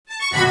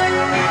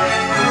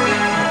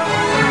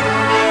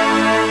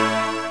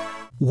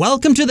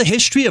Welcome to the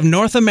History of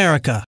North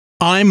America.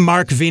 I'm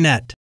Mark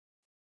Vinette.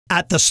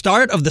 At the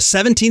start of the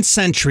 17th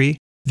century,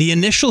 the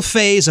initial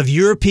phase of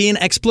European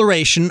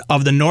exploration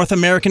of the North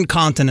American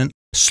continent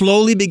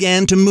slowly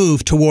began to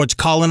move towards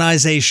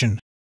colonization.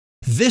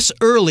 This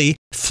early,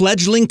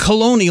 fledgling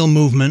colonial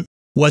movement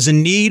was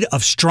in need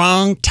of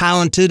strong,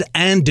 talented,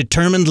 and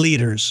determined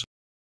leaders.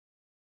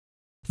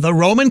 The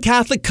Roman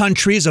Catholic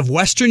countries of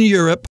Western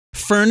Europe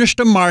furnished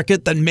a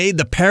market that made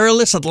the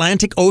perilous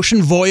Atlantic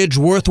Ocean voyage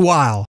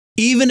worthwhile,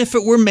 even if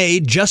it were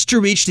made just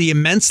to reach the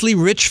immensely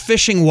rich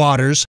fishing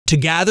waters to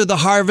gather the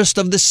harvest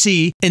of the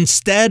sea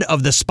instead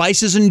of the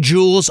spices and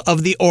jewels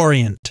of the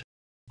Orient.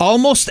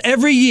 Almost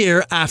every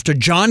year after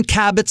John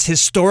Cabot's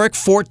historic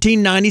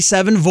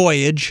 1497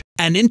 voyage,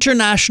 an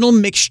international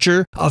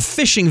mixture of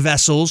fishing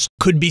vessels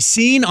could be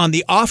seen on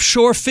the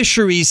offshore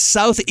fisheries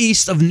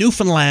southeast of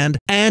Newfoundland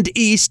and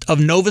east of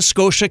Nova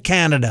Scotia,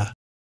 Canada.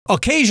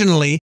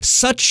 Occasionally,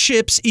 such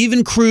ships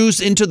even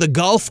cruised into the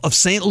Gulf of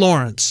St.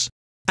 Lawrence.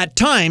 At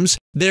times,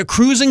 their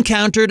crews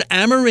encountered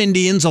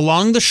Amerindians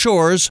along the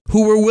shores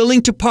who were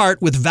willing to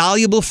part with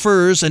valuable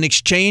furs in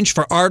exchange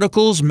for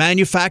articles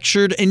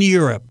manufactured in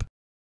Europe.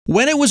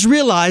 When it was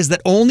realized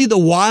that only the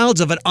wilds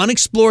of an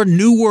unexplored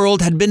New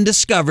World had been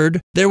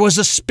discovered, there was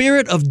a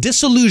spirit of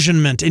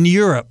disillusionment in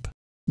Europe.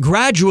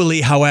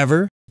 Gradually,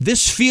 however,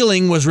 this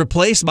feeling was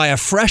replaced by a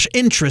fresh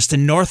interest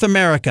in North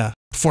America,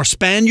 for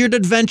Spaniard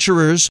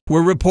adventurers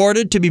were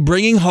reported to be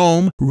bringing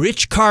home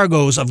rich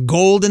cargoes of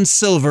gold and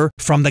silver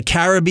from the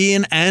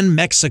Caribbean and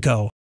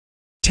Mexico.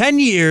 10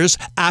 years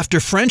after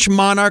French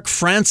monarch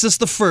Francis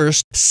I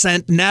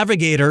sent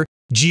navigator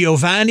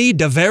Giovanni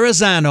da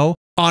Verrazzano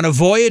on a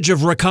voyage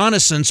of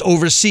reconnaissance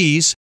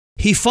overseas,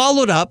 he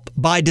followed up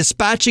by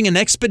dispatching an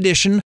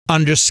expedition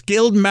under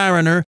skilled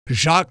mariner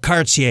Jacques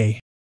Cartier.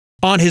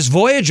 On his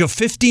voyage of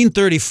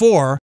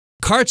 1534,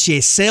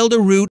 Cartier sailed a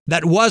route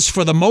that was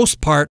for the most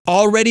part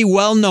already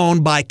well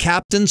known by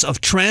captains of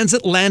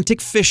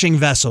transatlantic fishing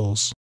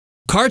vessels.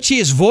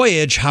 Cartier's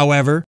voyage,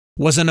 however,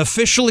 was an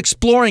official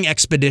exploring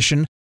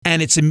expedition,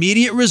 and its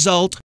immediate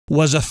result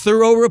was a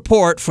thorough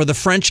report for the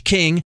French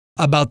king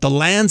about the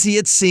lands he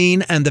had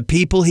seen and the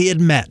people he had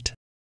met.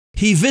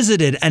 He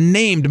visited and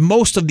named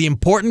most of the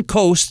important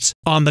coasts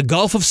on the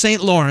Gulf of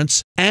St.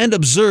 Lawrence and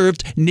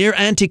observed near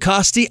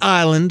Anticosti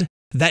Island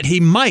that he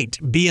might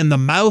be in the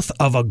mouth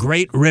of a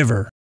great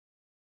river.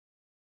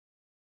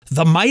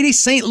 The mighty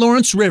St.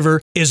 Lawrence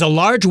River is a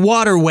large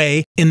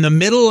waterway in the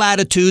middle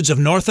latitudes of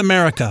North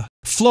America,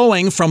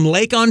 flowing from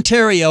Lake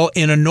Ontario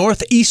in a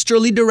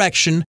northeasterly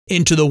direction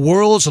into the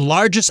world's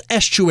largest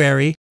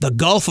estuary, the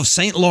Gulf of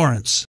St.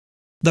 Lawrence.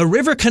 The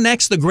river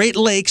connects the Great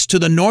Lakes to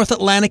the North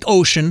Atlantic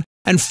Ocean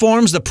and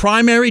forms the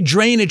primary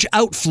drainage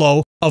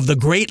outflow of the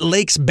Great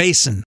Lakes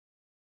Basin.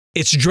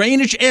 Its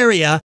drainage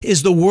area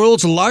is the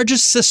world's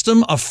largest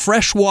system of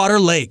freshwater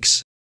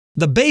lakes.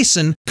 The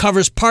basin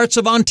covers parts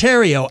of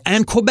Ontario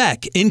and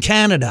Quebec in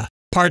Canada,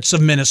 parts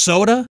of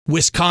Minnesota,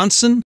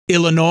 Wisconsin,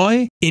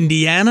 Illinois,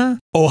 Indiana,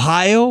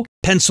 Ohio,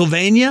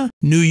 Pennsylvania,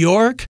 New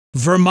York,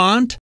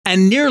 Vermont,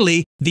 and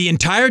nearly the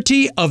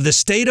entirety of the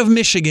state of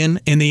Michigan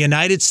in the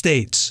United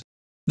States.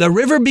 The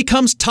river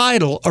becomes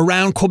tidal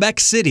around Quebec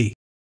City.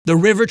 The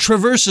river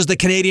traverses the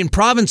Canadian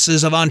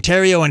provinces of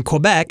Ontario and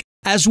Quebec,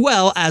 as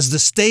well as the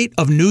state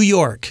of New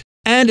York,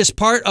 and is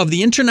part of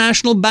the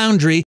international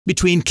boundary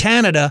between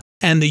Canada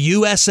and the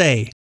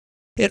USA.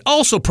 It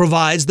also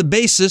provides the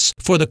basis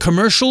for the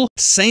commercial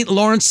St.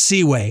 Lawrence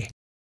Seaway.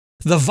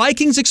 The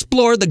Vikings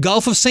explored the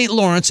Gulf of St.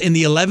 Lawrence in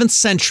the 11th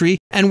century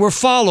and were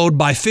followed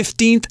by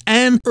 15th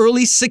and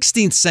early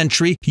 16th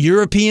century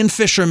European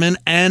fishermen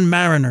and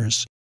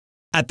mariners.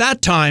 At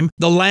that time,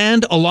 the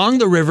land along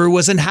the river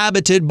was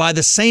inhabited by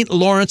the St.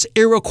 Lawrence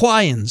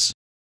Iroquoians.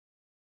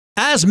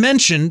 As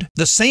mentioned,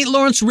 the St.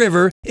 Lawrence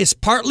River is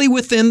partly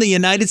within the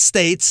United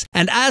States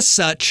and as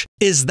such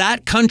is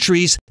that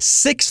country's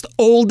sixth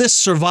oldest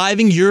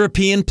surviving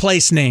European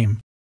place name.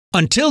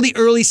 Until the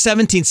early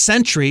 17th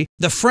century,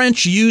 the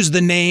French used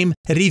the name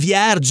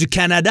Rivière du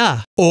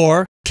Canada,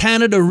 or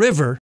Canada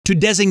River, to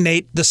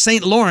designate the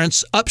St.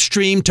 Lawrence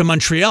upstream to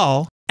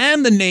Montreal,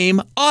 and the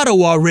name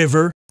Ottawa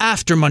River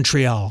after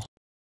Montreal.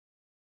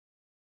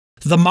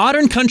 The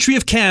modern country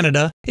of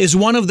Canada is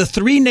one of the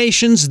three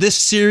nations this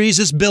series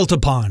is built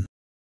upon.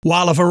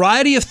 While a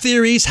variety of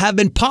theories have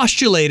been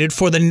postulated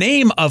for the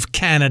name of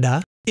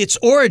Canada, its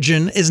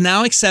origin is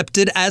now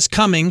accepted as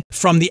coming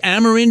from the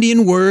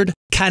Amerindian word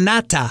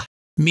Kanata,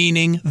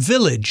 meaning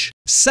village,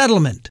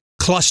 settlement,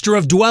 cluster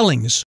of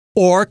dwellings,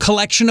 or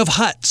collection of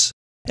huts.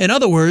 In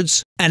other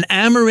words, an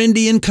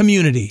Amerindian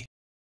community.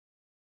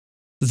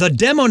 The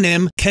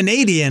demonym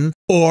Canadian,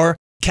 or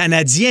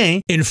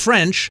Canadien in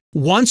French,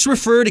 once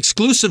referred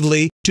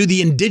exclusively to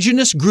the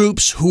indigenous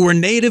groups who were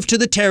native to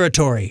the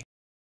territory.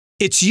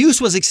 Its use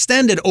was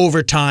extended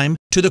over time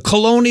to the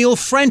colonial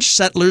French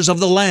settlers of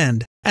the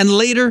land, and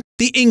later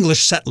the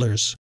English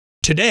settlers.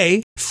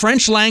 Today,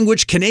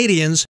 French-language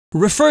Canadians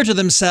refer to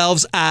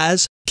themselves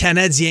as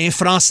Canadiens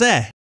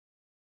Français.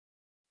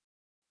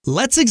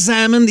 Let's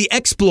examine the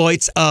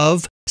exploits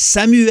of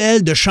Samuel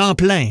de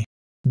Champlain,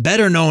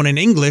 better known in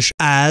English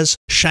as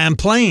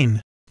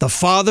Champlain, the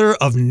father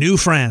of New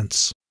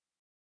France.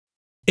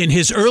 In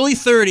his early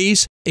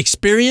 30s,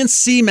 experienced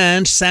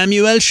seaman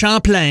Samuel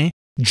Champlain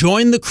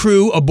joined the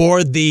crew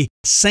aboard the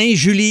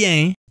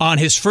Saint-Julien on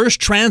his first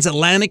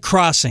transatlantic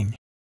crossing.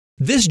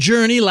 This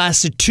journey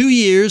lasted 2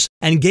 years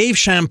and gave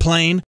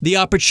Champlain the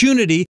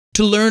opportunity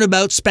to learn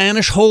about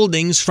Spanish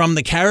holdings from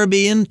the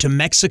Caribbean to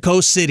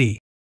Mexico City.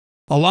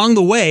 Along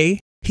the way,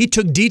 he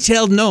took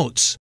detailed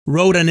notes,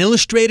 wrote an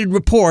illustrated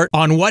report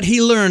on what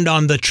he learned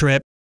on the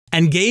trip,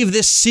 and gave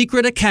this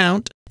secret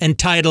account,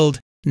 entitled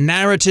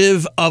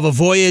Narrative of a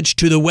Voyage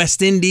to the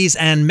West Indies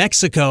and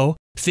Mexico,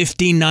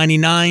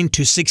 1599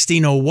 to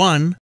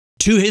 1601,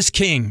 to his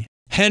king,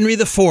 Henry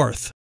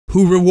IV,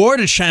 who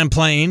rewarded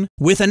Champlain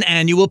with an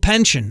annual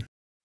pension.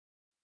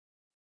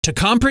 To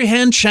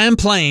comprehend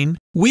Champlain,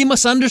 we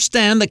must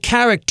understand the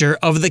character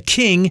of the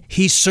king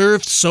he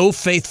served so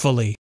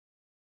faithfully.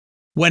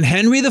 When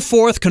Henry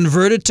IV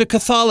converted to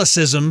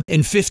Catholicism in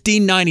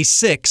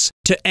 1596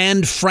 to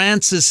end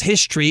France's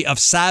history of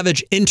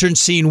savage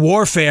internecine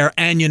warfare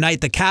and unite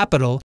the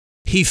capital,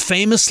 he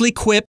famously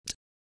quipped,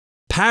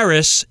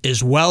 "Paris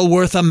is well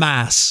worth a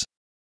mass."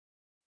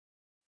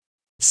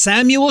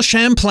 Samuel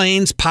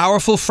Champlain's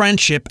powerful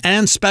friendship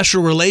and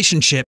special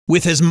relationship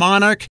with his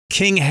monarch,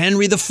 King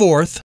Henry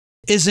IV,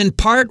 is in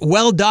part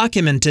well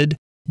documented,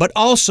 but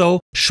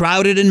also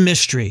shrouded in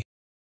mystery.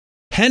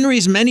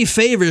 Henry's many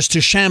favors to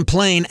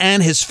Champlain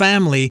and his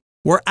family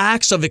were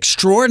acts of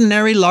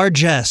extraordinary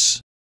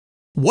largesse.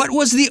 What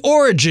was the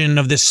origin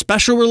of this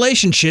special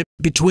relationship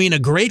between a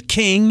great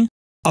king,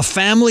 a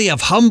family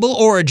of humble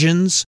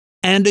origins,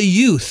 and a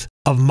youth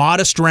of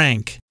modest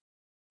rank?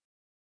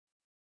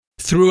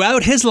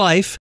 Throughout his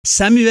life,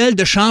 Samuel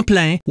de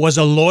Champlain was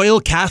a loyal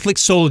Catholic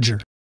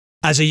soldier.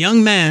 As a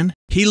young man,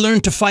 he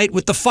learned to fight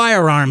with the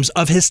firearms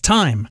of his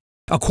time,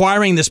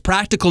 acquiring this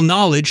practical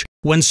knowledge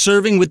when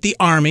serving with the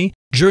army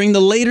during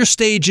the later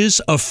stages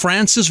of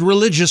France's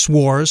religious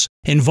wars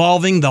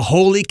involving the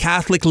Holy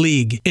Catholic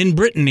League in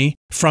Brittany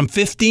from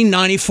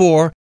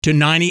 1594 to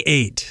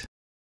 98.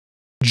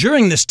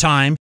 During this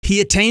time, he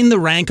attained the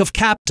rank of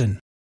captain.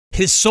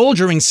 His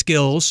soldiering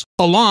skills,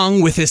 along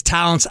with his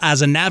talents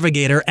as a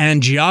navigator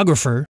and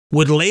geographer,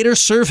 would later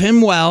serve him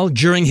well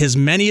during his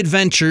many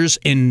adventures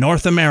in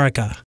North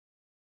America.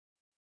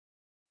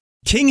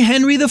 King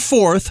Henry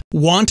IV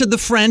wanted the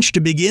French to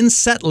begin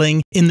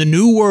settling in the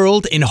New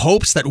World in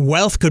hopes that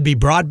wealth could be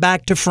brought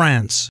back to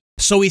France.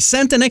 So he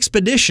sent an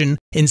expedition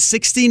in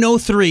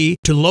 1603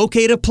 to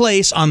locate a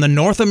place on the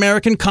North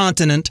American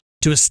continent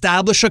to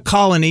establish a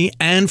colony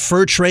and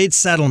fur trade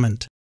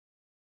settlement.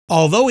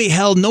 Although he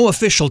held no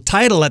official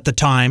title at the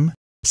time,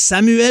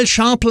 Samuel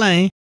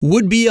Champlain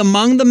would be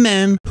among the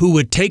men who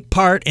would take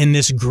part in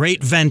this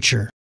great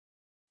venture.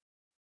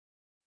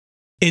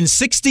 In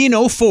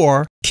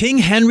 1604, King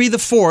Henry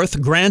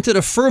IV granted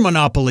a fur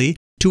monopoly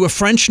to a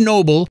French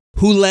noble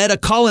who led a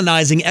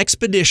colonizing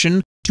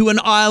expedition to an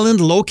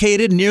island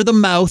located near the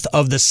mouth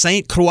of the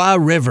St. Croix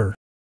River,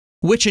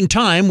 which in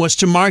time was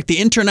to mark the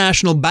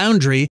international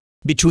boundary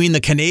between the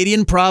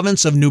Canadian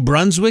province of New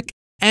Brunswick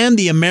and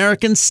the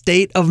American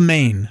state of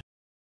Maine.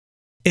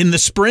 In the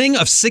spring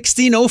of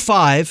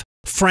 1605,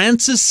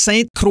 France's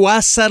St. Croix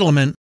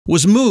settlement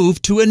was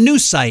moved to a new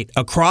site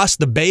across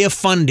the Bay of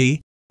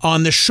Fundy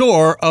on the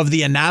shore of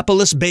the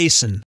Annapolis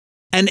Basin,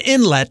 an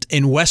inlet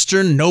in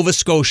western Nova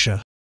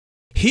Scotia.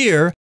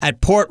 Here,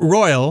 at Port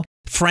Royal,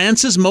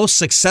 France's most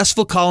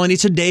successful colony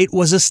to date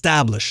was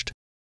established.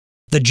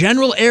 The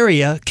general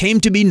area came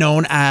to be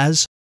known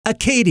as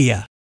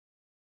Acadia.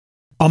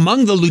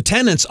 Among the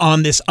lieutenants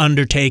on this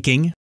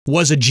undertaking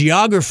was a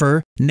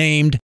geographer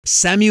named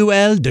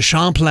Samuel de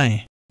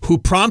Champlain, who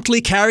promptly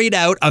carried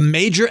out a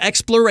major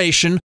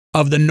exploration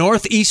of the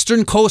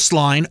northeastern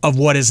coastline of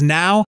what is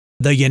now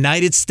the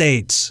United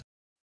States.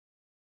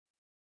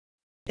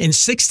 In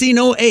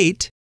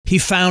 1608, he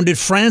founded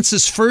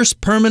France's first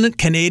permanent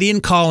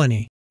Canadian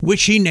colony,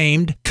 which he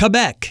named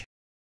Quebec,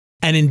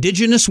 an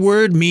indigenous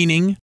word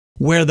meaning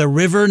where the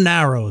river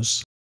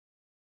narrows.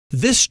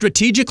 This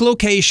strategic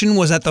location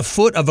was at the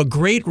foot of a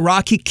great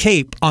rocky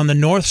cape on the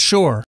north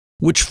shore,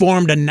 which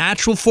formed a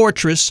natural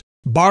fortress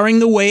barring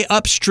the way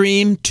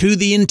upstream to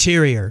the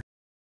interior.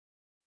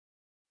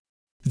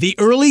 The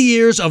early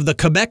years of the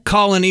Quebec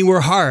colony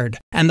were hard,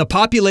 and the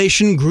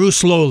population grew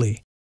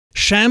slowly.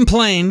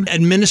 Champlain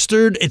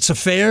administered its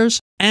affairs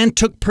and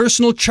took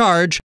personal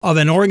charge of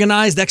an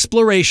organized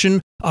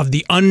exploration of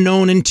the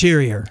unknown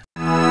interior.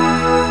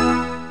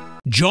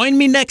 Join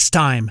me next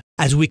time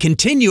as we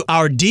continue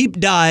our deep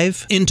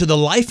dive into the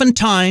life and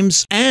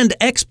times and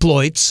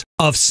exploits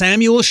of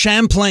Samuel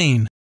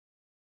Champlain.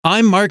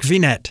 I'm Mark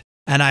Vinette,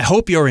 and I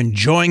hope you're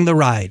enjoying the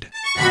ride.